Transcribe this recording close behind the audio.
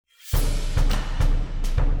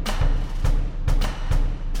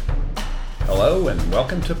Hello and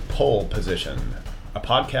welcome to Pole Position, a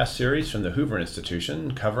podcast series from the Hoover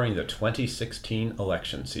Institution covering the 2016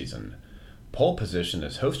 election season. Pole Position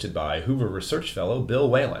is hosted by Hoover Research Fellow Bill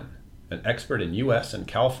Whalen, an expert in U.S. and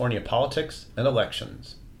California politics and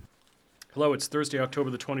elections. Hello, it's Thursday, October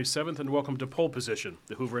the 27th, and welcome to Pole Position,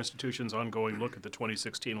 the Hoover Institution's ongoing look at the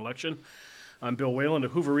 2016 election. I'm Bill Whalen, a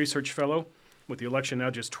Hoover Research Fellow. With the election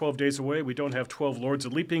now just 12 days away, we don't have 12 Lords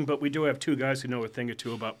of Leaping, but we do have two guys who know a thing or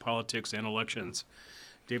two about politics and elections.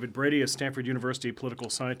 David Brady is Stanford University political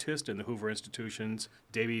scientist and the Hoover Institution's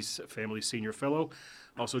Davies Family Senior Fellow.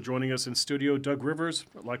 Also joining us in studio, Doug Rivers,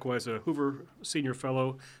 likewise a Hoover Senior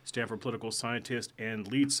Fellow, Stanford political scientist, and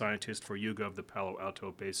lead scientist for YouGov, the Palo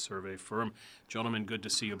Alto-based survey firm. Gentlemen, good to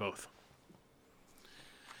see you both.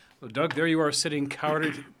 Well, Doug, there you are sitting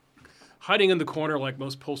cowarded, hiding in the corner like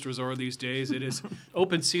most pollsters are these days. It is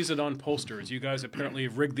open season on pollsters. You guys apparently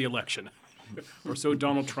have rigged the election, or so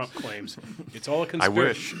Donald Trump claims. It's all a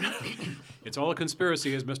conspiracy. I wish. It's all a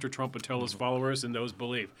conspiracy, as Mr. Trump would tell his followers, and those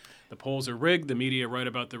believe. The polls are rigged. The media write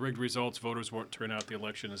about the rigged results. Voters won't turn out the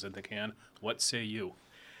election as they can. What say you?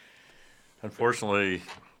 Unfortunately,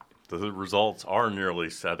 the results are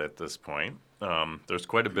nearly set at this point. There's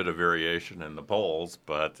quite a bit of variation in the polls,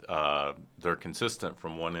 but they're consistent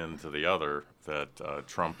from one end to the other that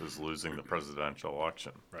Trump is losing the presidential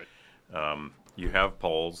election. Right. You have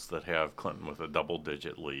polls that have Clinton with a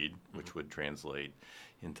double-digit lead, which would translate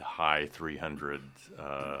into high 300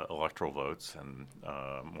 electoral votes and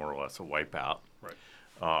more or less a wipeout. Right.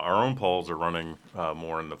 Our own polls are running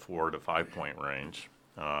more in the 4 to 5 point range,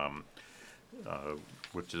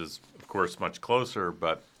 which is, of course, much closer,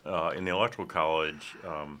 but in the Electoral College,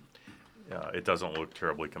 it doesn't look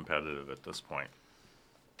terribly competitive at this point.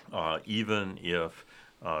 Even if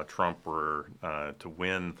Trump were to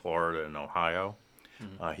win Florida and Ohio,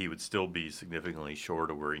 he would still be significantly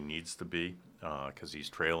short of where he needs to be because he's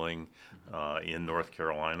trailing in North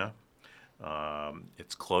Carolina.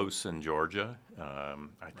 It's close in Georgia.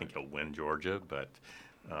 I think he'll win Georgia, but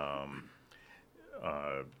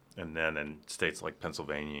and then in states like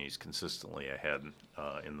Pennsylvania, he's consistently ahead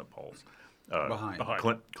in the polls. Behind.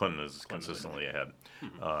 Clinton is consistently ahead.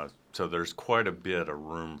 So there's quite a bit of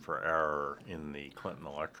room for error in the Clinton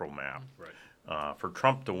electoral map. Right. For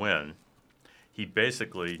Trump to win, he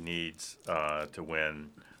basically needs to win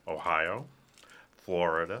Ohio,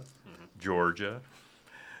 Florida, Georgia,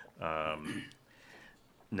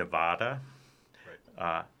 Nevada,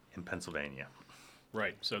 and Pennsylvania.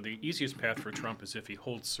 Right. So the easiest path for Trump is if he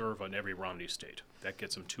holds serve on every Romney state. That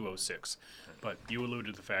gets him 206. But you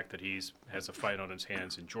alluded to the fact that he has a fight on his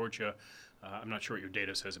hands in Georgia. I'm not sure what your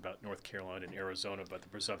data says about North Carolina and Arizona, but the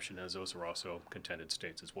presumption is those are also contended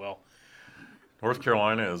states as well. North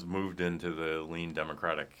Carolina has moved into the lean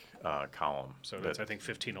Democratic column. So that's, I think,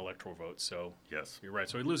 15 electoral votes. So yes, you're right.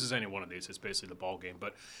 So he loses any one of these. It's basically the ball game.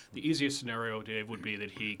 But the easiest scenario, Dave, would be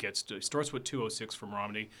that he starts with 206 from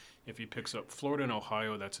Romney. If he picks up Florida and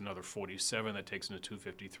Ohio, that's another 47. That takes him to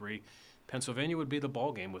 253. Pennsylvania would be the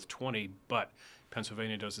ball game with 20, but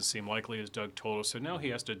Pennsylvania doesn't seem likely, as Doug told us. So now he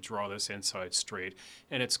has to draw this inside straight,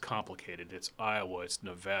 and it's complicated. It's Iowa, it's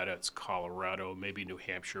Nevada, it's Colorado, maybe New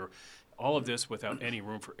Hampshire. All of this without any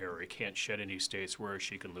room for error. He can't shed any states where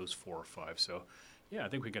she can lose 4 or 5. So, yeah, I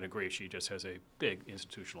think we can agree she just has a big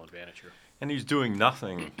institutional advantage here. and he's doing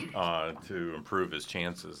nothing to improve his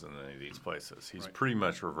chances in any of these places. He's Right. pretty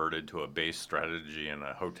much reverted to a base strategy and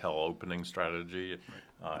a hotel opening strategy,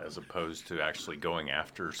 as opposed to actually going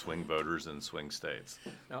after swing voters in swing states.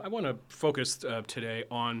 Now, I want to focus today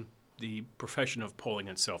on the profession of polling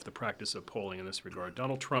itself, the practice of polling in this regard.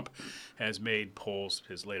 Donald Trump has made polls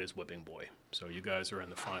his latest whipping boy. So you guys are in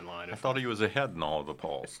the fine line. I thought he was ahead in all of the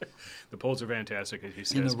polls. The polls are fantastic, as he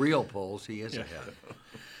says. In the real polls, he is Yeah. ahead.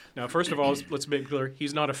 Now, first of all, let's make clear,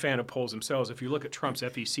 he's not a fan of polls themselves. If you look at Trump's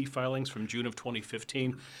FEC filings from June of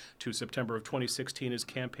 2015 to September of 2016, his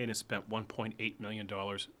campaign has spent $1.8 million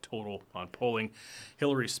total on polling.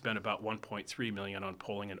 Hillary spent about $1.3 million on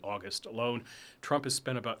polling in August alone. Trump has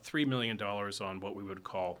spent about $3 million on what we would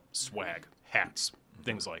call swag, hats,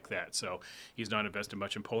 things like that. So he's not invested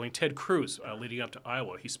much in polling. Ted Cruz, leading up to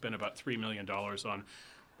Iowa, he spent about $3 million on,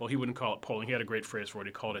 well, he wouldn't call it polling. He had a great phrase for it.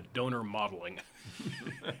 He called it donor modeling.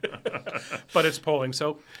 But it's polling.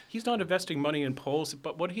 So he's not investing money in polls.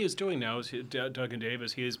 But what he is doing now, is Doug and Dave,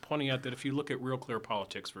 is he is pointing out that if you look at Real Clear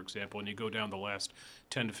Politics, for example, and you go down the last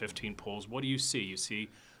 10 to 15 polls, what do you see? You see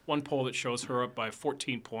one poll that shows her up by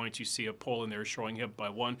 14 points. You see a poll in there showing him by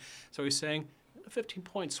 1. So he's saying, a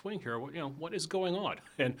 15-point swing here, what is going on?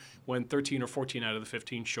 And when 13 or 14 out of the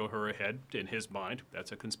 15 show her ahead, in his mind,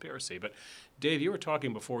 that's a conspiracy. But Dave, you were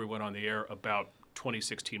talking before we went on the air about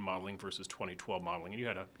 2016 modeling versus 2012 modeling, and you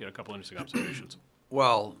had a couple interesting observations.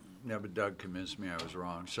 Well, yeah, but Doug convinced me I was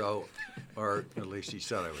wrong. So, or at least he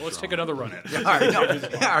said I was wrong. Let's take another run at it. All right, no,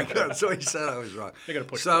 yeah, all right, good. So he said I was wrong. They gotta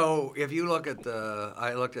push So if you look at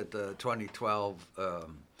I looked at the 2012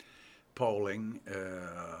 polling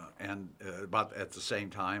and about at the same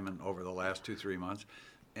time and over the last 2-3 months,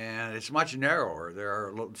 and it's much narrower. There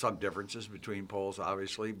are some differences between polls,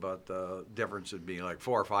 obviously, but the difference would be like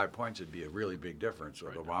 4 or 5 points would be a really big difference.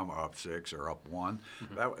 With Obama up 6 or up 1,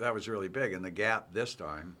 that was really big, and the gap this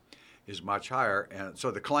time is much higher. And so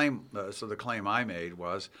the claim I made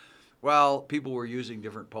was, well, people were using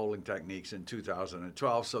different polling techniques in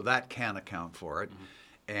 2012, so that can account for it.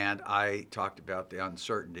 And I talked about the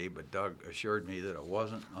uncertainty, but Doug assured me that it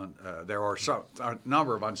wasn't. There are a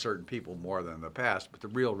number of uncertain people more than in the past, but the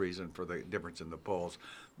real reason for the difference in the polls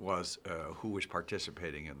was who was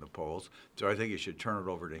participating in the polls. So I think you should turn it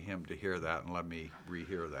over to him to hear that and let me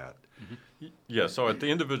rehear that. Yeah, so at the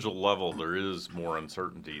individual level, there is more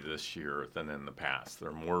uncertainty this year than in the past. There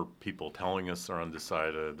are more people telling us they're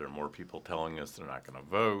undecided. There are more people telling us they're not going to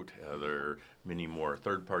vote. There are many more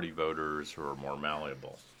third-party voters who are more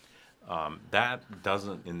malleable. That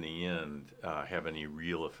doesn't, in the end, have any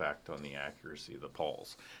real effect on the accuracy of the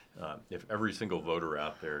polls. If every single voter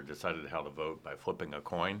out there decided how to vote by flipping a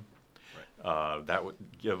coin, that would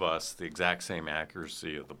give us the exact same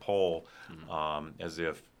accuracy of the poll as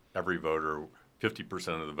if every voter,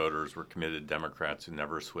 50% of the voters were committed Democrats who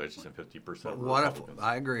never switched, and 50% were What if, Republicans.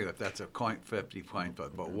 I agree if that's a 50 coin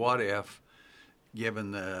flip, but what if,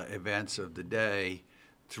 given the events of the day,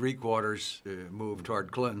 3/4 moved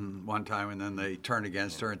toward Clinton one time, and then they turn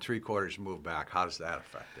against her, and 3/4 move back? How does that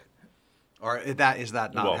affect it? Or is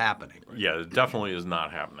that not happening? Yeah, it definitely is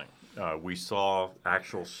not happening. We saw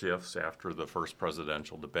actual shifts after the first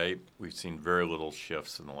presidential debate. We've seen very little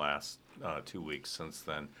shifts in the last 2 weeks since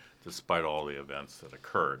then, despite all the events that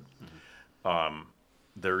occurred.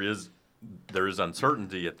 There is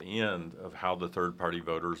uncertainty at the end of how the third-party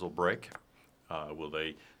voters will break. Will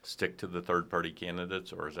they stick to the third-party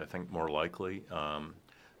candidates, or, as I think more likely,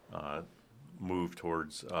 move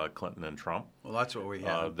towards Clinton and Trump? Well, that's what we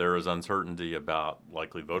have. There is uncertainty about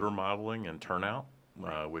likely voter modeling and turnout,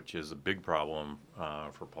 which is a big problem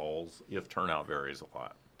for polls if turnout varies a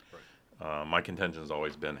lot. My contention has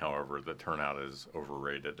always been, however, that turnout is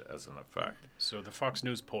overrated as an effect. So the Fox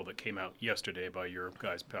News poll that came out yesterday by your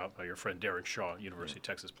friend Darren Shaw, University of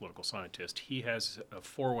Texas political scientist, he has a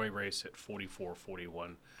 4-way race at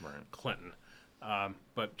 44-41 Clinton.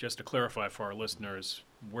 But just to clarify for our listeners,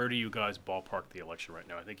 where do you guys ballpark the election right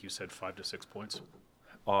now? I think you said 5 to 6 points.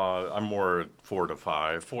 I'm more at 4 to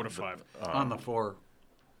 5. 4 to 5. On the 4,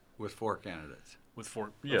 with 4 candidates. With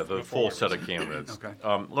 4. Yeah, the full set of candidates. Okay.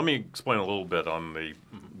 Let me explain a little bit on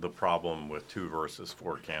the problem with 2 versus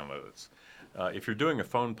 4 candidates. If you're doing a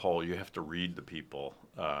phone poll, you have to read the people,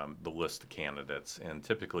 the list of candidates, and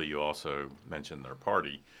typically you also mention their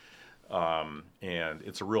party. And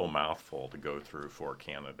it's a real mouthful to go through 4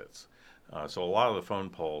 candidates. So a lot of the phone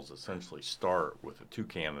polls essentially start with a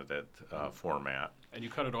 2-candidate format. And you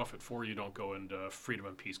cut it off at 4. You don't go into freedom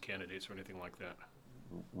and peace candidates or anything like that.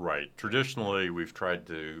 Right. Traditionally, we've tried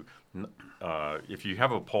to, if you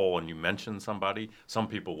have a poll and you mention somebody, some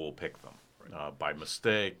people will pick them by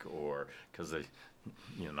mistake or because they,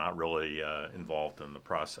 not really involved in the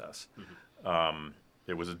process.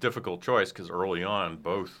 It was a difficult choice because early on,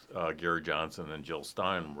 both Gary Johnson and Jill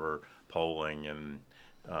Stein were polling in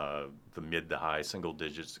the mid to high single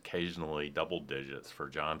digits, occasionally double digits for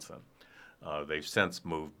Johnson. They've since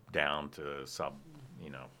moved down to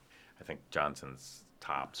I think Johnson's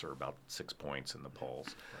tops are about 6 points in the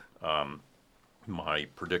polls. My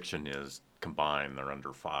prediction is combined they're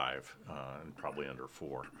under 5 and probably under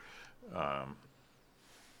 4.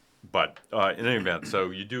 But in any event, so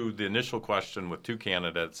you do the initial question with 2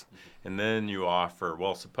 candidates, and then you offer,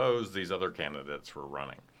 well, suppose these other candidates were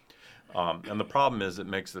running. And the problem is it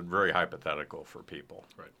makes it very hypothetical for people.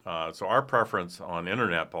 Right. So our preference on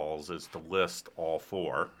internet polls is to list all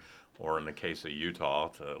 4, or in the case of Utah,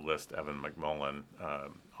 to list Evan McMullin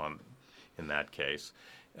in that case.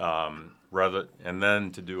 And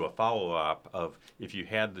then to do a follow-up of if you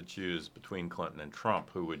had to choose between Clinton and Trump,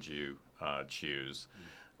 who would you choose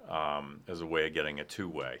as a way of getting a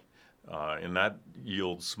 2-way? And that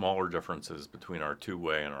yields smaller differences between our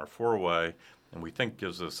 2-way and our 4-way, and we think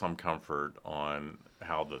gives us some comfort on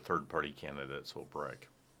how the third-party candidates will break.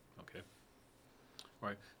 Okay. All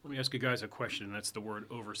right. Let me ask you guys a question, and that's the word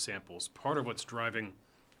oversamples. Part of what's driving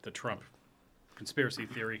the Trump conspiracy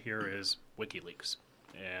theory here is WikiLeaks.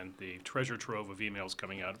 and the treasure trove of emails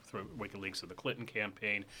coming out through WikiLeaks of the Clinton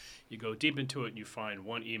campaign. You go deep into it and you find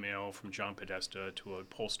one email from John Podesta to a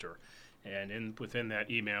pollster. And within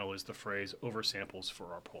that email is the phrase, oversamples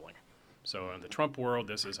for our polling. So in the Trump world,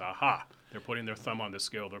 this is, aha, they're putting their thumb on the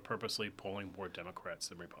scale. They're purposely polling more Democrats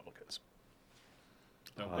than Republicans.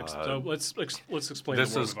 So let's explain This the word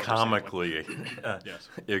is of oversampling. comically Yes.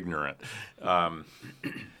 ignorant.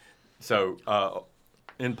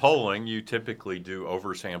 In polling, you typically do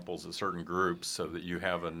oversamples of certain groups so that you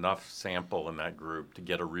have enough sample in that group to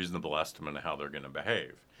get a reasonable estimate of how they're going to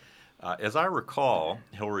behave. As I recall,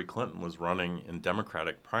 Hillary Clinton was running in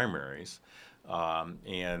Democratic primaries,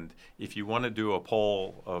 and if you want to do a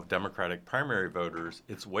poll of Democratic primary voters,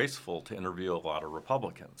 it's wasteful to interview a lot of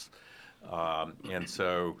Republicans. And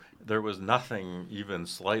so there was nothing even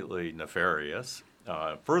slightly nefarious.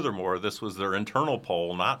 Furthermore, this was their internal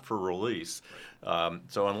poll, not for release.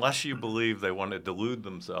 So unless you believe they want to delude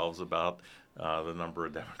themselves about the number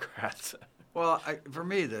of Democrats. Well, for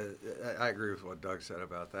me, I agree with what Doug said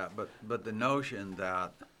about that. But the notion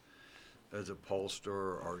that as a pollster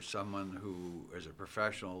or someone who is a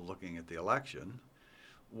professional looking at the election,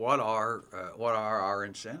 what are our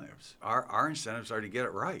incentives? Our incentives are to get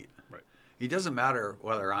it right. Right. It doesn't matter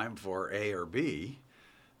whether I'm for A or B.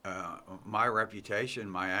 My reputation,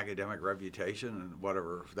 my academic reputation, and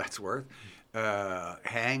whatever that's worth,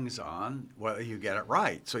 hangs on whether you get it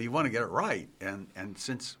right. So you want to get it right, and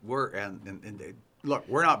since look,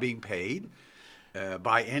 we're not being paid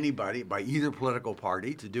by anybody, by either political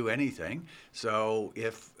party, to do anything. So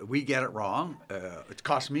if we get it wrong, it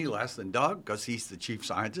costs me less than Doug because he's the chief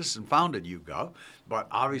scientist and founded YouGov. But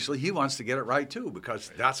obviously he wants to get it right too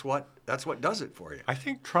because that's what does it for you. I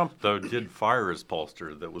think Trump, though, did fire his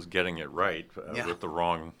pollster that was getting it right Yeah. with the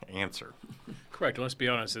wrong answer. Correct. And let's be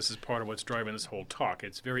honest, this is part of what's driving this whole talk.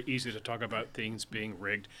 It's very easy to talk about things being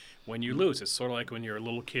rigged when you lose. It's sort of like when you're a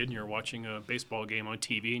little kid and you're watching a baseball game on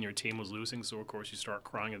TV and your team was losing, so of course you start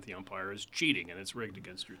crying at the umpire is cheating and it's rigged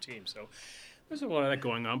against your team. So there's a lot of that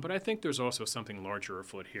going on, but I think there's also something larger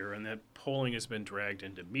afoot here, and that polling has been dragged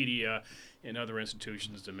into media and other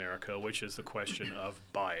institutions in America, which is the question of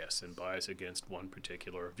bias, and bias against one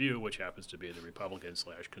particular view, which happens to be the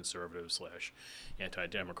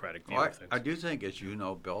Republican/conservative/anti-democratic view Well, of things. I do think, as you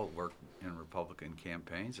know, Bill, worked in Republican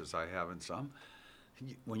campaigns, as I have in some.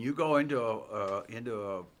 When you go into an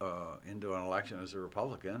election as a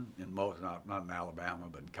Republican, in most, not in Alabama,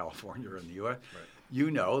 but in California or in the U.S., Right. you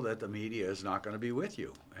know that the media is not going to be with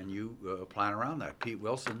you, and you plan around that. Pete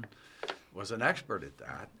Wilson was an expert at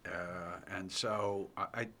that, and so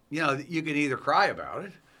you can either cry about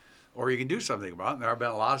it, or you can do something about it. And there have been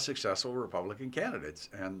a lot of successful Republican candidates,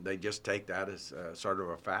 and they just take that as sort of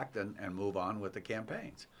a fact and move on with the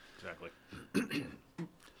campaigns. Exactly.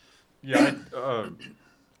 Yeah,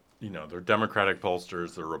 they're Democratic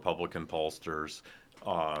pollsters, they're Republican pollsters.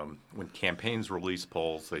 When campaigns release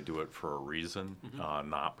polls, they do it for a reason,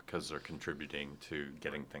 not because they're contributing to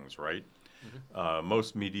getting things right.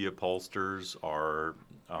 Most media pollsters are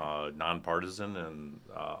nonpartisan, and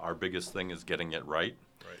our biggest thing is getting it right.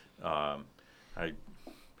 Right.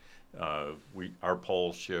 Our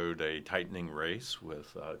polls showed a tightening race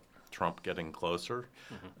with Trump getting closer,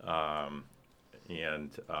 I'm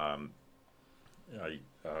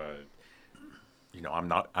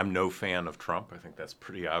no fan of Trump. I think that's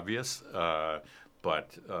pretty obvious.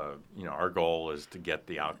 But our goal is to get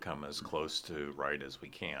the outcome as close to right as we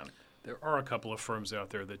can. There are a couple of firms out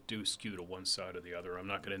there that do skew to one side or the other. I'm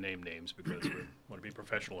not going to name names because we want to be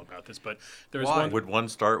professional about this, but there's Why? one. Would one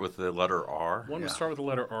start with the letter R? One would Yeah. start with the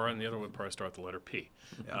letter R, and the other would probably start with the letter P.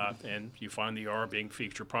 Yeah. And you find the R being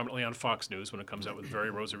featured prominently on Fox News when it comes out with very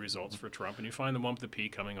rosy results for Trump, and you find the one with the P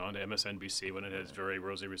coming on to MSNBC when it has very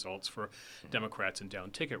rosy results for Democrats in down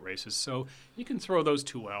ticket races. So you can throw those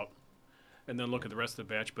two out and then look at the rest of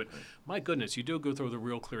the batch. But my goodness, you do go through the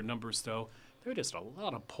real clear numbers, though. There are just a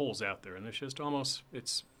lot of polls out there, and it's just almost,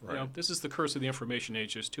 Right. this is the curse of the information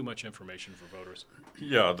age, just too much information for voters.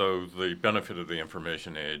 Yeah, though the benefit of the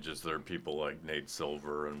information age is there are people like Nate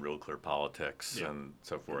Silver and Real Clear Politics and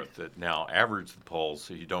so forth that now average the polls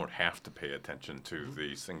so you don't have to pay attention to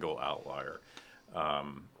the single outlier.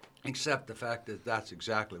 Except the fact that that's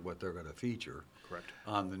exactly what they're going to feature Correct.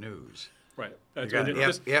 on the news. Right. If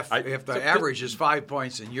This- the average is 5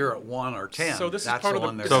 points and you're at 1 or 10, So this is that's part the of the-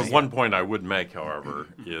 one they're So seeing. one point I would make, however,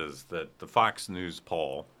 is that the Fox News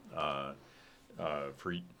poll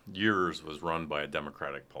for years was run by a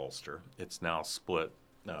Democratic pollster. It's now split.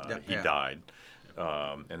 He Yeah. died.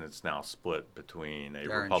 And it's now split between a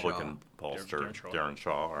Darren Republican pollster, Darren Shaw. Darren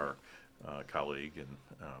Shaw, our colleague and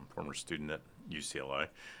former student at UCLA,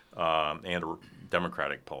 and a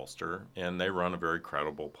Democratic pollster, and they run a very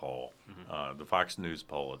credible poll. The Fox News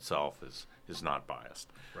poll itself is not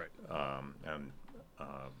biased. Right.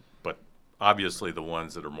 But obviously the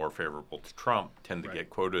ones that are more favorable to Trump tend to Right. get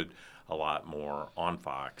quoted a lot more on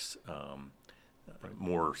Fox,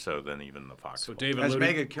 more so than even the Fox So poll. David As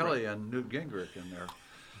alluded- Megyn Kelly and Newt Gingrich in their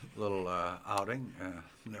little outing,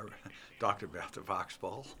 they talked about the Fox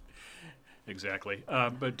poll. Exactly.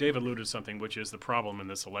 But David alluded to something which is the problem in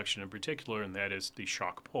this election in particular, and that is the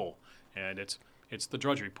shock poll. And it's the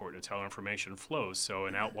Drudge Report. It's how information flows. So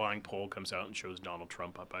an outlying poll comes out and shows Donald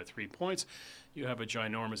Trump up by 3 points. You have a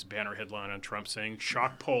ginormous banner headline on Trump saying,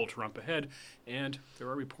 shock poll, Trump ahead. And there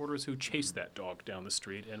are reporters who chase that dog down the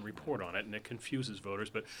street and report on it, and it confuses voters.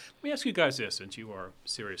 But let me ask you guys this, since you are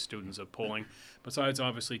serious students of polling, besides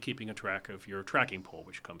obviously keeping a track of your tracking poll,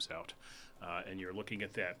 which comes out, and you're looking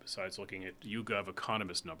at that, besides looking at YouGov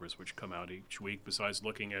Economist numbers, which come out each week, besides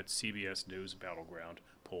looking at CBS News Battleground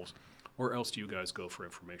polls, where else do you guys go for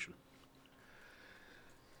information?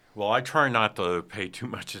 Well, I try not to pay too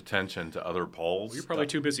much attention to other polls. Well, you're probably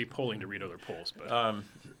too busy polling to read other polls, but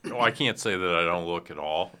No, I can't say that I don't look at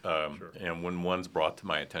all. Sure. And when one's brought to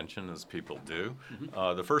my attention, as people do,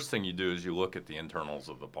 the first thing you do is you look at the internals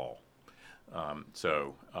of the poll.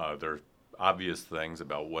 So there are obvious things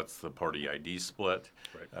about what's the party ID split.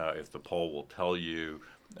 Right. If the poll will tell you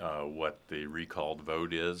what the recalled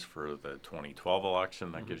vote is for the 2012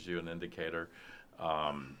 election, that gives you an indicator.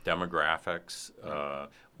 Demographics,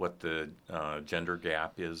 what the gender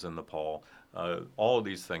gap is in the poll. All of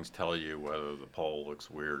these things tell you whether the poll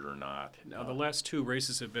looks weird or not. now the last two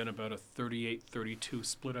races have been about a 38-32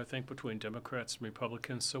 split, I think, between Democrats and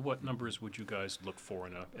Republicans. So what numbers would you guys look for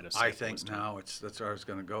in a I sample think this now that's where I was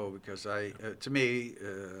going to go because to me,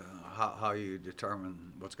 how you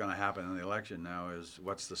determine what's going to happen in the election now is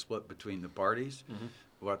what's the split between the parties,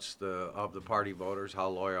 what's of the party voters, how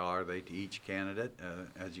loyal are they to each candidate.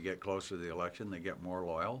 As you get closer to the election, they get more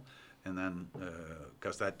loyal. And then,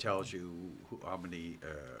 because that tells you how many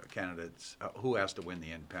candidates, who has to win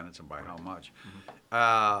the independents and by how much.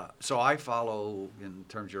 So I follow, in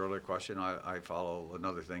terms of your earlier question, I follow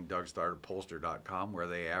another thing, Doug started pollster.com, where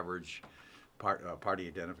they average party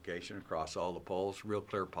identification across all the polls, Real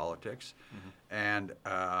Clear Politics. And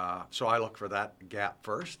so I look for that gap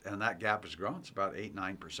first, and that gap has grown. It's about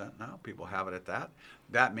 8-9% now. People have it at that.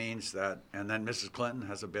 That means that, and then Mrs. Clinton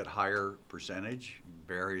has a bit higher percentage,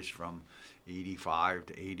 varies from 85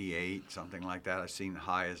 to 88, something like that. I've seen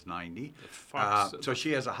high as 90. Fox- So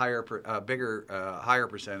she has a higher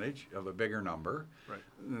percentage of a bigger number. Right.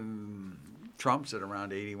 Trump's at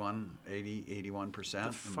around 81%, maybe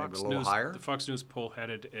a little higher. The Fox News poll had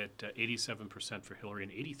it at 87% for Hillary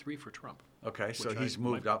and 83% for Trump. Okay, so which he's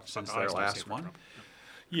moved up since I their was gonna say last for one. Trump.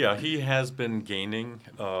 Yeah, he has been gaining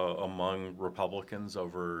among Republicans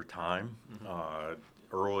over time.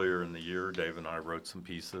 Earlier in the year, Dave and I wrote some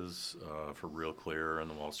pieces for Real Clear in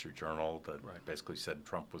the Wall Street Journal that basically said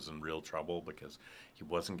Trump was in real trouble because he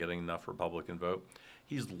wasn't getting enough Republican vote.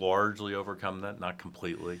 He's largely overcome that, not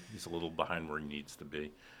completely. He's a little behind where he needs to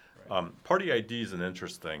be. Party ID is an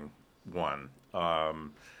interesting one.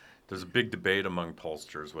 There's a big debate among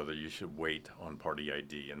pollsters whether you should wait on party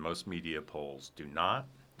ID, and most media polls do not.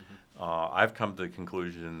 I've come to the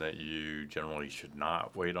conclusion that you generally should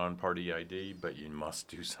not wait on party ID, but you must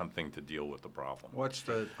do something to deal with the problem. What's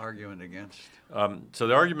the argument against? So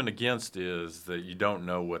the argument against is that you don't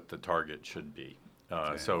know what the target should be.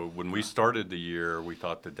 So when we started the year, we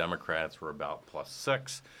thought the Democrats were about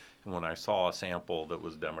 +6. And when I saw a sample that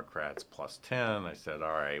was Democrats +10, I said,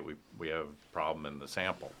 all right, we have a problem in the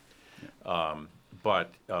sample.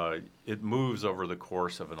 But it moves over the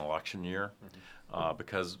course of an election year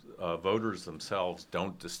because voters themselves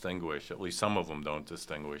don't distinguish, at least some of them don't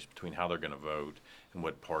distinguish between how they're going to vote and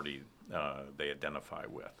what party they identify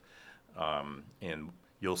with. And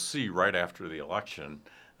you'll see right after the election,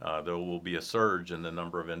 there will be a surge in the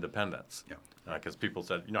number of independents. Because people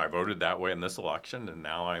said, I voted that way in this election, and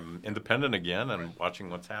now I'm independent again and watching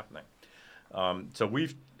what's happening. So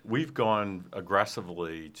we've gone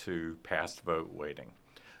aggressively to past vote weighting.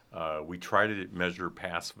 We try to measure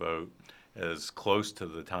past vote as close to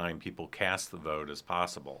the time people cast the vote as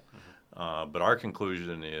possible. But our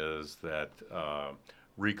conclusion is that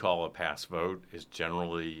recall a past vote is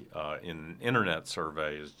generally, in internet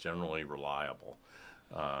survey, is generally reliable.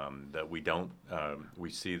 That we don't, we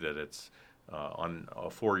see that it's On a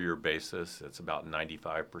 4-year basis, it's about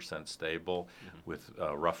 95% stable, with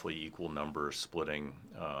roughly equal numbers splitting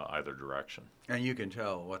either direction. And you can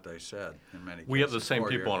tell what they said in many cases. We have the same 4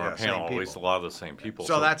 people on years. our Yeah, panel, same at least a people. lot of the same people.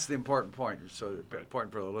 So that's the important point. So the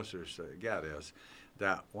important for the listeners to get is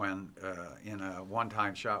that when in a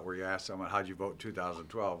one-time shot where you ask someone, how'd you vote in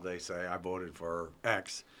 2012, they say, I voted for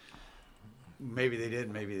X. Maybe they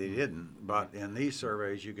did, maybe they didn't. But in these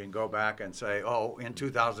surveys, you can go back and say, oh, in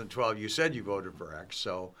 2012, you said you voted for X,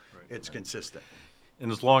 so it's consistent.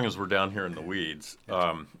 And as long as we're down here in the weeds,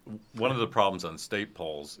 one of the problems on state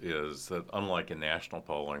polls is that, unlike in national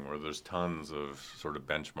polling, where there's tons of sort of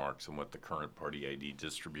benchmarks in what the current party ID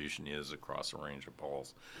distribution is across a range of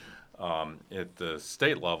polls, at the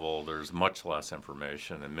state level, there's much less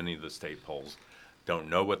information, and many of the state polls don't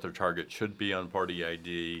know what their target should be on party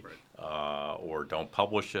ID, or don't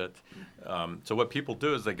publish it. So what people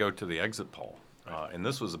do is they go to the exit poll. And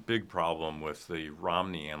this was a big problem with the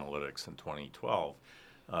Romney analytics in 2012.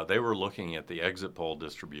 They were looking at the exit poll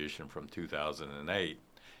distribution from 2008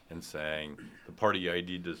 and saying the party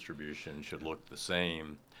ID distribution should look the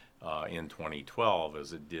same in 2012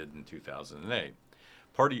 as it did in 2008.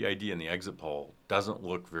 Party ID in the exit poll doesn't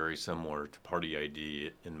look very similar to party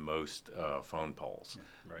ID in most phone polls.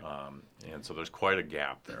 And so there's quite a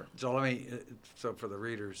gap there. So let me, so for the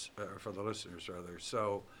readers, for the listeners rather,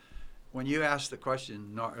 so when you ask the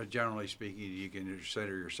question, generally speaking, you can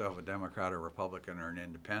consider yourself a Democrat or Republican or an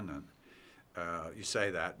independent. You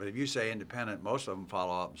say that, but if you say independent, most of them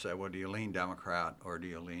follow up and say, well, do you lean Democrat or do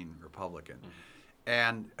you lean Republican?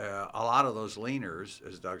 And a lot of those leaners,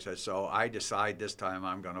 as Doug said, so I decide this time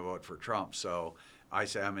I'm going to vote for Trump. So I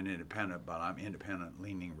say I'm an independent, but I'm independent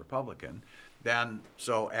leaning Republican. Then,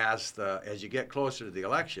 so as you get closer to the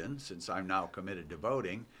election, since I'm now committed to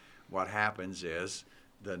voting, what happens is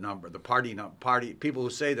the party people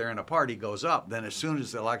who say they're in a party goes up. Then as soon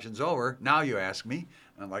as the election's over, now you ask me,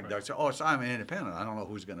 and like Doug said, so I'm an independent. I don't know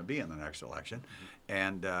who's going to be in the next election.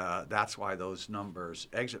 And that's why those numbers,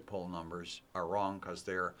 exit poll numbers, are wrong, because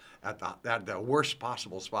they're at the worst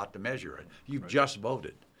possible spot to measure it. You've just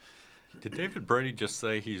voted. Did David Brady just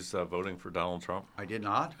say he's voting for Donald Trump? I did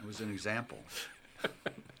not. It was an example.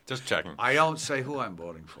 Just checking. I don't say who I'm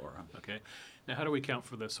voting for. Okay. Now, how do we account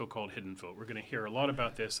for the so-called hidden vote? We're going to hear a lot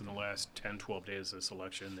about this in the last 10, 12 days of this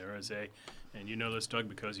election. There is and you know this, Doug,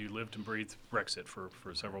 because you lived and breathed Brexit for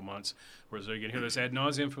several months, whereas you're going to hear this ad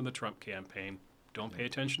nauseum from the Trump campaign. Don't pay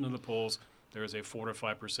attention to the polls. There is a 4 to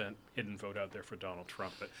 5% hidden vote out there for Donald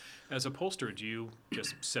Trump. But as a pollster, do you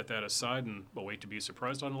just set that aside and wait to be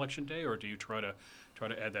surprised on Election Day, or do you try to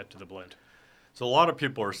add that to the blend? So a lot of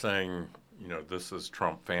people are saying, this is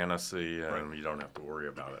Trump fantasy and you don't have to worry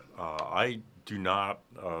about it. I do not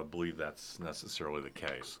believe that's necessarily the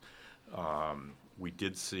case. We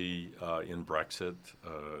did see in Brexit,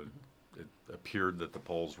 it appeared that the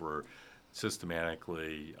polls were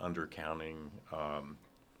systematically undercounting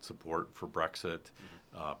support for Brexit,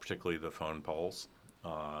 particularly the phone polls.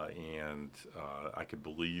 And I could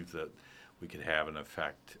believe that we could have an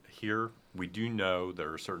effect here. We do know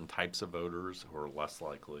there are certain types of voters who are less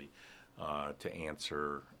likely to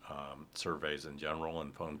answer surveys in general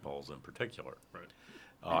and phone polls in particular.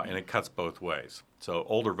 And it cuts both ways. So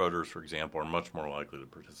older voters, for example, are much more likely to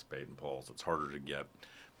participate in polls. It's harder to get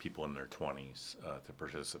people in their 20s to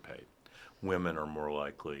participate. Women are more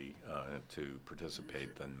likely to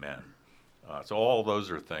participate than men. So all those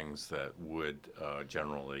are things that would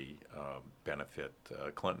generally benefit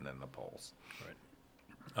Clinton in the polls.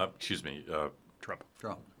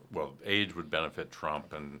 Trump. Well, age would benefit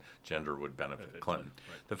Trump and gender would benefit Clinton.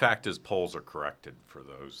 The fact is polls are corrected for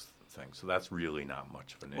those things, so that's really not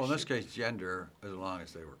much of an issue. Well, in this case, gender, as long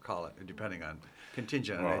as they were depending on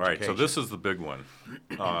contingent on education. Right, so this is the big one.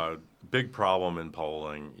 Big problem in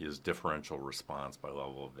polling is differential response by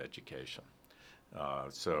level of education.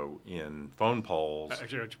 So in phone polls...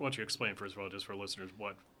 Actually, why don't you explain, first of all, just for listeners,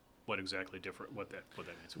 what exactly different, what that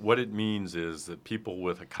means? What it means is that people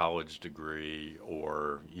with a college degree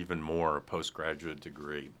or even more a postgraduate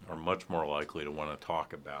degree are much more likely to want to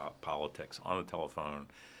talk about politics on a telephone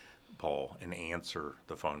poll and answer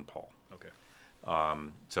the phone poll. Okay.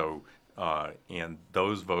 And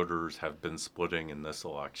those voters have been splitting in this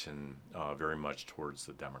election very much towards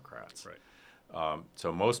the Democrats. Right.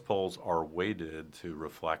 So most polls are weighted to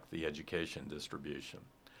reflect the education distribution.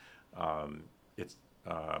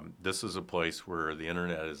 This is a place where the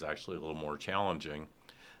internet is actually a little more challenging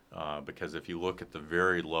because if you look at the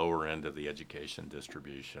very lower end of the education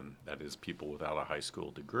distribution, that is people without a high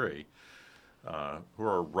school degree, who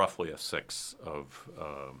are roughly a sixth of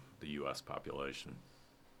the U.S. population,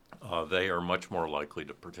 they are much more likely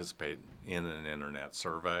to participate in an internet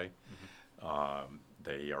survey.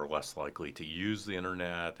 They are less likely to use the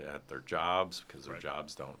internet at their jobs because their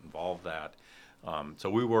jobs don't involve that. So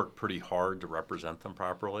we work pretty hard to represent them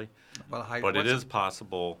properly. Well, but it is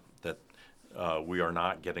possible that we are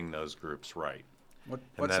not getting those groups right. What's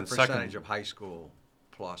the percentage of high school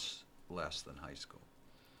plus less than high school?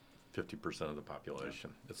 50% of the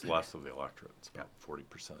population. It's less of the electorate. It's about 40%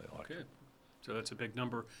 of the electorate. Okay. So that's a big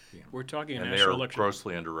number. We're talking a And they national are election.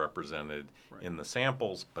 grossly underrepresented in the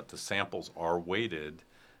samples, but the samples are weighted,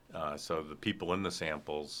 so the people in the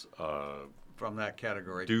samples From that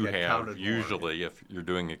category do get have, counted more. usually, if you're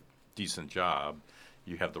doing a decent job,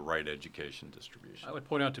 you have the right education distribution. I would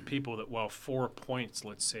point out to people that while 4 points,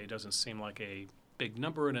 let's say, doesn't seem like a big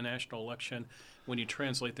number in a national election, when you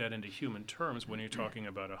translate that into human terms, when you're talking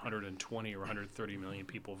about 120 or 130 million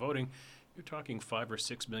people voting, you're talking 5 or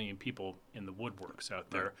 6 million people in the woodworks out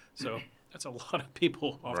there. So that's a lot of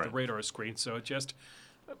people off the radar screen. So it just,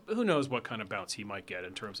 who knows what kind of bounce he might get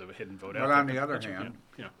in terms of a hidden vote out But there. on the other hand,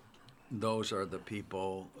 yeah. those are the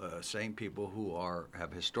people, same people who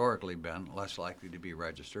have historically been less likely to be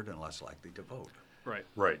registered and less likely to vote. Right.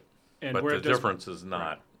 Right. And But where the it does- difference is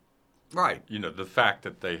not, Right. you know, the fact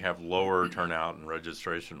that they have lower turnout and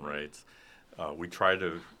registration rates. We try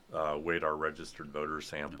to weight our registered voter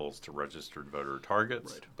samples to registered voter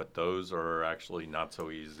targets, but those are actually not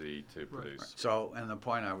so easy to produce. So, and the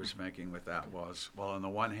point I was making with that was, well, on the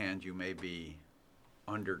one hand, you may be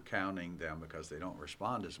undercounting them because they don't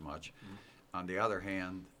respond as much. On the other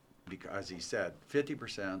hand, because he said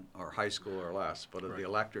 50% are high school or less, but of the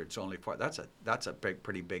electorate, it's only that's a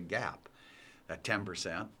pretty big gap. That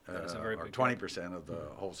 10% is a very or big 20% of the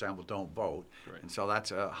whole sample don't vote, Right. and so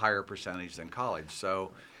that's a higher percentage than college.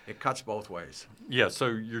 So it cuts both ways. Yeah, so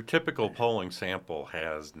your typical polling sample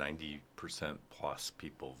has 90% plus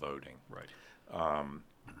people voting. Right.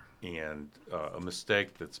 And a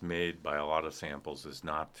mistake that's made by a lot of samples is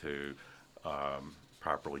not to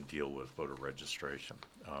properly deal with voter registration.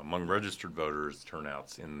 Among registered voters,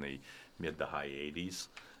 turnout's in the mid to high 80s.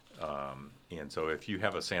 And so if you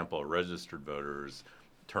have a sample of registered voters,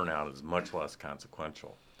 turnout is much less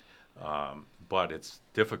consequential. But it's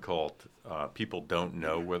difficult. People don't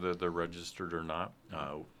know whether they're registered or not,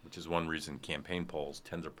 which is one reason campaign polls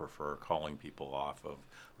tend to prefer calling people off of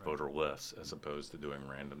voter lists as opposed to doing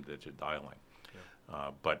random digit dialing.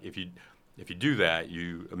 But if you do that,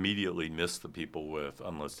 you immediately miss the people with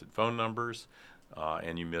unlisted phone numbers,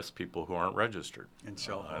 and you miss people who aren't registered. And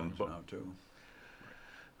cell phones now too.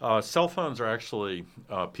 Cell phones are actually,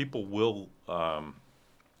 people will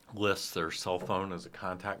list their cell phone as a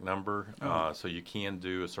contact number, so you can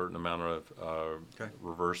do a certain amount of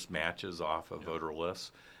reverse matches off of voter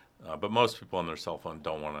lists. But most people on their cell phone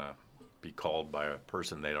don't want to be called by a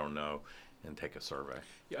person they don't know and take a survey.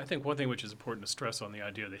 Yeah, I think one thing which is important to stress on the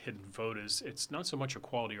idea of the hidden vote is it's not so much a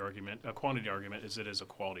quantity argument as it is a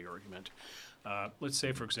quality argument. Let's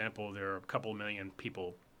say, for example, there are a couple million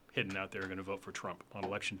people hidden out there are going to vote for Trump on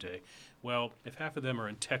Election Day. Well, if half of them are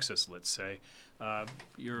in Texas, let's say,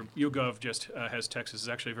 your YouGov just has Texas is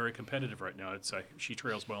actually very competitive right now. It's she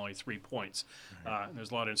trails by only 3 points. And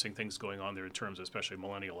there's a lot of interesting things going on there in terms of especially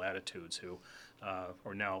millennial attitudes who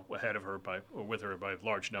are now ahead of her or with her by a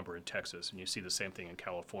large number in Texas. And you see the same thing in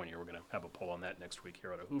California. We're going to have a poll on that next week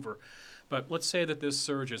here out of Hoover. But let's say that this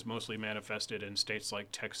surge is mostly manifested in states like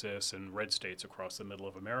Texas and red states across the middle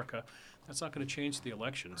of America. That's not going to change the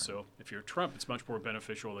election. So if you're Trump, it's much more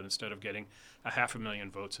beneficial than instead of getting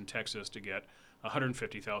 500,000 votes in Texas to get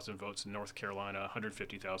 150,000 votes in North Carolina,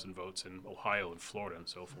 150,000 votes in Ohio and Florida and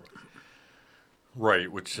so forth.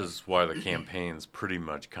 Right, which is why the campaigns pretty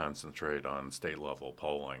much concentrate on state-level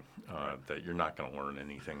polling, that you're not going to learn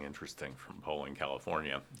anything interesting from polling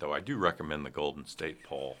California, though I do recommend the Golden State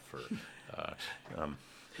poll for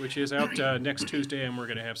which is out next Tuesday, and we're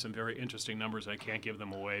going to have some very interesting numbers. I can't give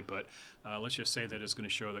them away, but let's just say that it's going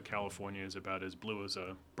to show that California is about as blue as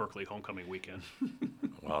a Berkeley homecoming weekend.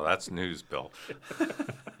 Well, that's news, Bill.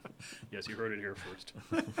 Yes, you heard it here first.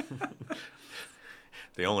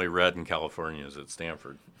 The only red in California is at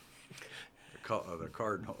Stanford. The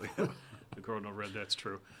Cardinal. The Cardinal red, that's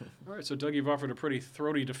true. All right, so Doug, you've offered a pretty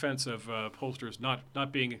throaty defense of pollsters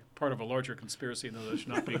not being part of a larger conspiracy and those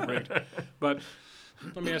not being rigged. But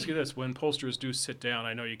let me ask you this. When pollsters do sit down,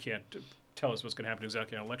 I know you can't tell us what's going to happen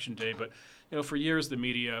exactly on Election Day. But, for years the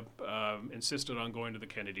media insisted on going to the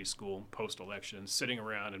Kennedy School post-election, sitting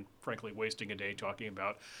around and, frankly, wasting a day talking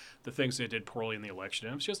about the things they did poorly in the election.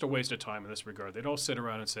 And it was just a waste of time in this regard. They'd all sit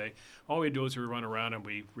around and say, all we do is we run around and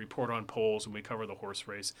we report on polls and we cover the horse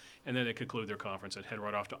race, and then they conclude their conference and head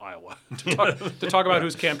right off to Iowa to talk about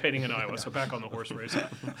who's campaigning in Iowa. So back on the horse race.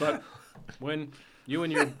 But when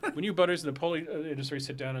you buddies in the polling industry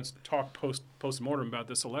sit down and talk post-mortem about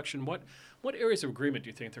this election, what areas of agreement do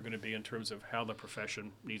you think they're going to be in terms of how the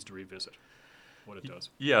profession needs to revisit what it does?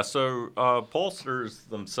 Yeah, so pollsters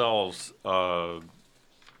themselves are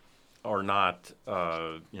not,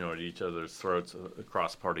 at each other's throats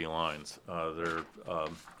across party lines. There are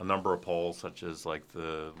a number of polls, such as like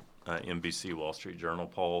the NBC Wall Street Journal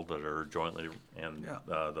poll that are jointly, and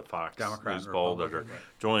the Fox Democrat News and poll that Republican, are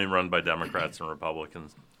jointly run by Democrats and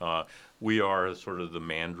Republicans. We are sort of the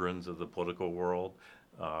mandarins of the political world.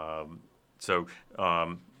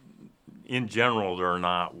 In general, there are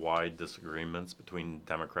not wide disagreements between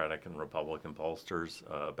Democratic and Republican pollsters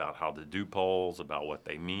about how to do polls, about what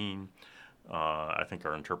they mean. I think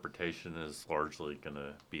our interpretation is largely going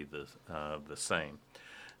to be the same.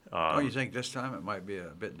 Don't you think this time it might be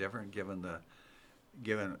a bit different,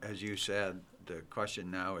 given as you said, the question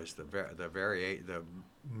now is the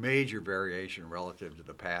major variation relative to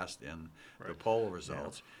the past in the poll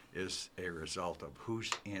results is a result of who's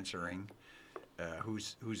answering.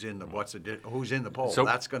 Who's in the who's in the poll? So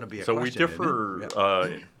that's going to be a so question. We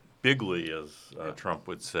differ bigly, as Trump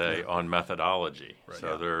would say, on methodology. Right.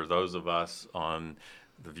 So there are those of us on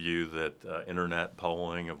the view that internet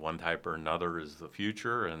polling of one type or another is the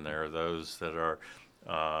future, and there are those that are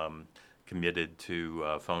committed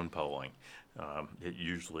to phone polling. It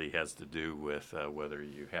usually has to do with whether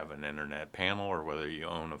you have an internet panel or whether you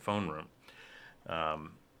own a phone room.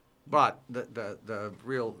 But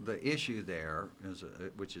the issue there is,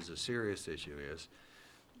 which is a serious issue, is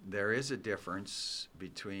there is a difference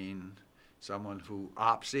between someone who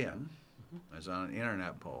opts in, as on an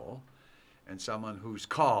internet poll, and someone who's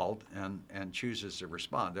called and chooses to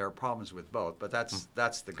respond. There are problems with both, but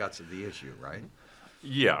that's the guts of the issue, right?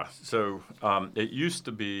 Yeah. So it used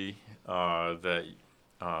to be that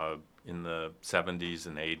in the 70s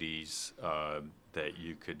and 80s that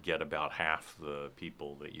you could get about half the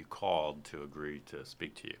people that you called to agree to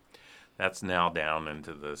speak to you. That's now down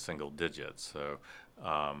into the single digits. So,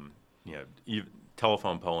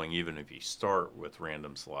 telephone polling, even if you start with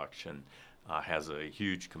random selection, has a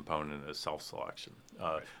huge component of self-selection.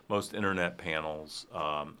 Most internet panels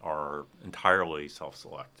are entirely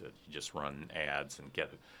self-selected. You just run ads and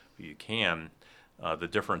get who you can. The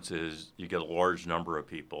difference is you get a large number of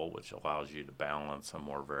people, which allows you to balance some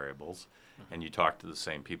more variables, and you talk to the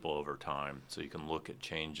same people over time, so you can look at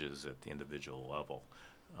changes at the individual level.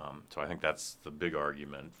 So I think that's the big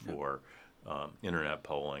argument for internet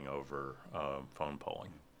polling over phone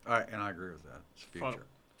polling. And I agree with that. It's future.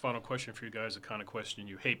 Final question for you guys, a kind of question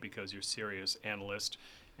you hate because you're serious analyst.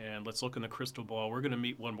 And let's look in the crystal ball. We're going to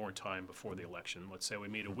meet one more time before the election. Let's say we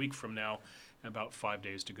meet a week from now, about 5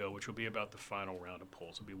 days to go, which will be about the final round of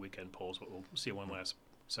polls. It'll be weekend polls, but we'll see one last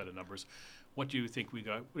set of numbers. What do you think we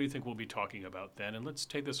got? What do you think we'll be talking about then? And let's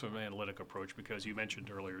take this from an analytic approach, because you mentioned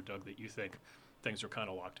earlier, Doug, that you think things are kind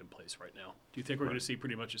of locked in place right now. Do you think we're going to see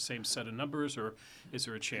pretty much the same set of numbers, or is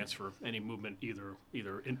there a chance for any movement either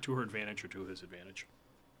to her advantage or to his advantage?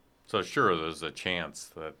 So sure, there's a chance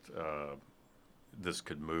that this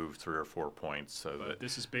could move 3 or 4 points. So but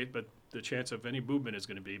but the chance of any movement is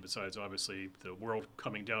going to be, besides obviously the world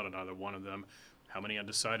coming down on either one of them, how many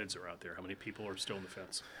undecideds are out there? How many people are still on the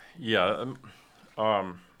fence? Yeah.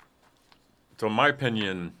 So in my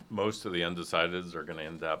opinion, most of the undecideds are going to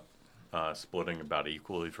end up splitting about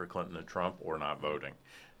equally for Clinton and Trump, or not voting.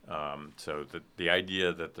 So the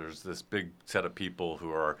idea that there's this big set of people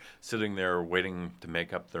who are sitting there waiting to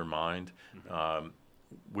make up their mind,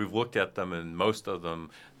 we've looked at them, and most of them,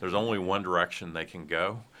 there's only one direction they can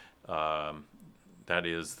go. That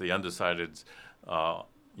is, the undecideds are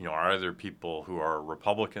either people who are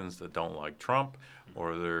Republicans that don't like Trump,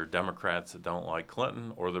 or they're Democrats that don't like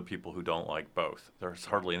Clinton, or they're people who don't like both. There's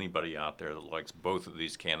hardly anybody out there that likes both of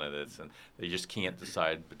these candidates, and they just can't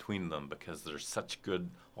decide between them because there's such good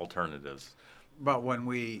alternatives. But when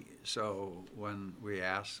we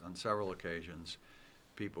asked on several occasions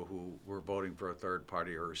people who were voting for a third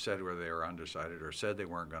party, or said whether they were undecided, or said they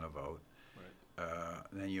weren't going to vote,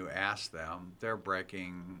 then you ask them, they're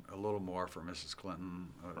breaking a little more for Mrs. Clinton.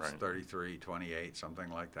 It's 33-28, something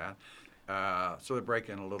like that. So they're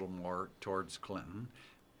breaking a little more towards Clinton.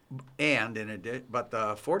 And but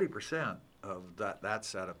the 40% of that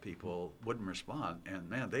set of people wouldn't respond. And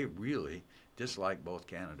man, they really dislike both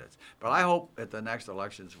candidates. But I hope at the next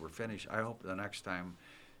elections we're finished. I hope the next time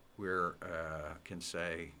we're can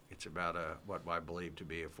say it's about what I believe to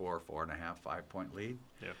be a 4.5, 5-point lead.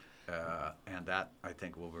 Yeah. And that I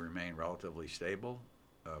think will remain relatively stable,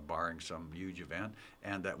 barring some huge event,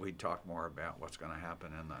 and that we talk more about what's going to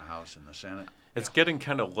happen in the House and the Senate. It's getting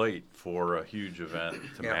kind of late for a huge event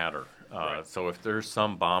to Yeah. matter. Right. So if there's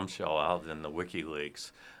some bombshell out in the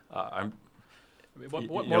WikiLeaks, What You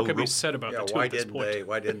more know, can be ro- said about the two why at this didn't point? they?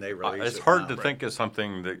 Why didn't they release it? it's hard now? to think of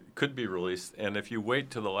something that could be released. And if you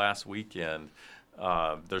wait till the last weekend,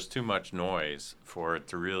 there's too much noise for it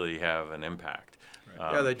to really have an impact.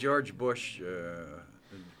 Yeah, the George Bush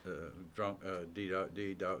drunk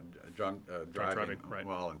driving driving, right.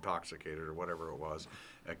 while intoxicated or whatever it was,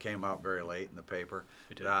 came out very late in the paper.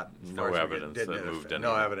 It did. That, as No far as we evidence didn't that moved No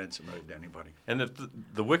anyone. evidence that moved anybody. And if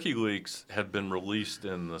the WikiLeaks had been released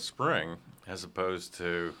in the spring, as opposed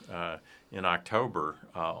to in October,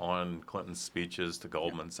 on Clinton's speeches to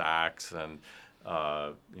Goldman Sachs and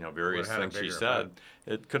various Would've had a things she bigger said, effect.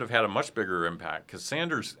 it could have had a much bigger impact because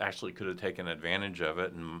Sanders actually could have taken advantage of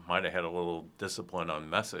it and might have had a little discipline on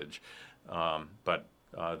message. But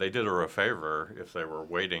they did her a favor if they were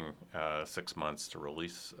waiting 6 months to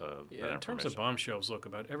release Yeah, that in terms of information. bombshells, look,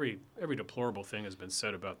 about every deplorable thing has been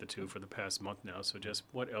said about the two for the past month now. So just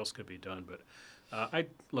what else could be done? But I'd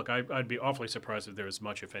be awfully surprised if there is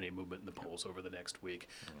much, if any, movement in the polls over the next week.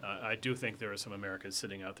 I do think there are some Americans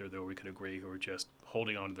sitting out there, though we can agree, who are just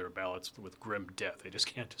holding on to their ballots with grim death. They just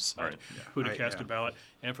can't decide Right. who to I- cast yeah. a ballot.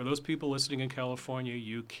 And for those people listening in California,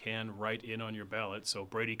 you can write in on your ballot, so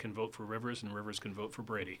Brady can vote for Rivers and Rivers can vote for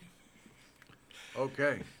Brady.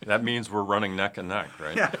 Okay. That means we're running neck and neck,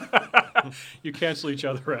 right? Yeah. You cancel each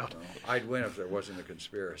other out. I'd win if there wasn't a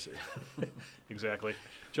conspiracy. Exactly.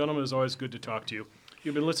 Gentlemen, it's always good to talk to you.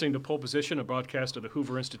 You've been listening to Pole Position, a broadcast of the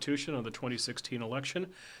Hoover Institution on the 2016 election.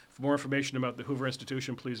 For more information about the Hoover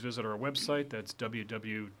Institution, please visit our website. That's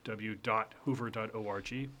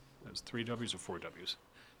www.hoover.org. That's 3 W's or 4 W's?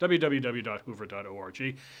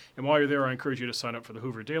 www.hoover.org. And while you're there, I encourage you to sign up for the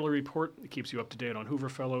Hoover Daily Report. It keeps you up to date on Hoover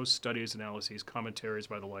Fellows, studies, analyses, commentaries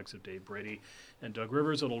by the likes of Dave Brady and Doug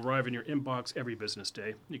Rivers. It'll arrive in your inbox every business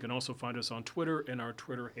day. You can also find us on Twitter, and our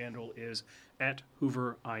Twitter handle is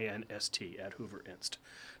 @HooverINST, @HooverInst.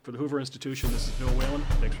 For the Hoover Institution, this is Bill Whalen.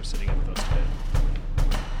 Thanks for sitting in with us today.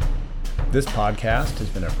 This podcast has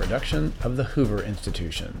been a production of the Hoover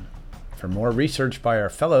Institution. For more research by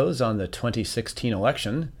our fellows on the 2016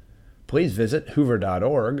 election, please visit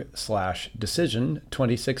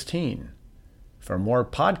hoover.org/decision2016. For more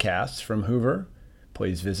podcasts from Hoover,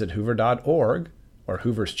 please visit hoover.org or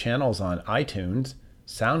Hoover's channels on iTunes,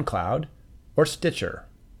 SoundCloud, or Stitcher.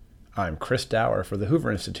 I'm Chris Dower for the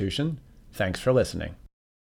Hoover Institution. Thanks for listening.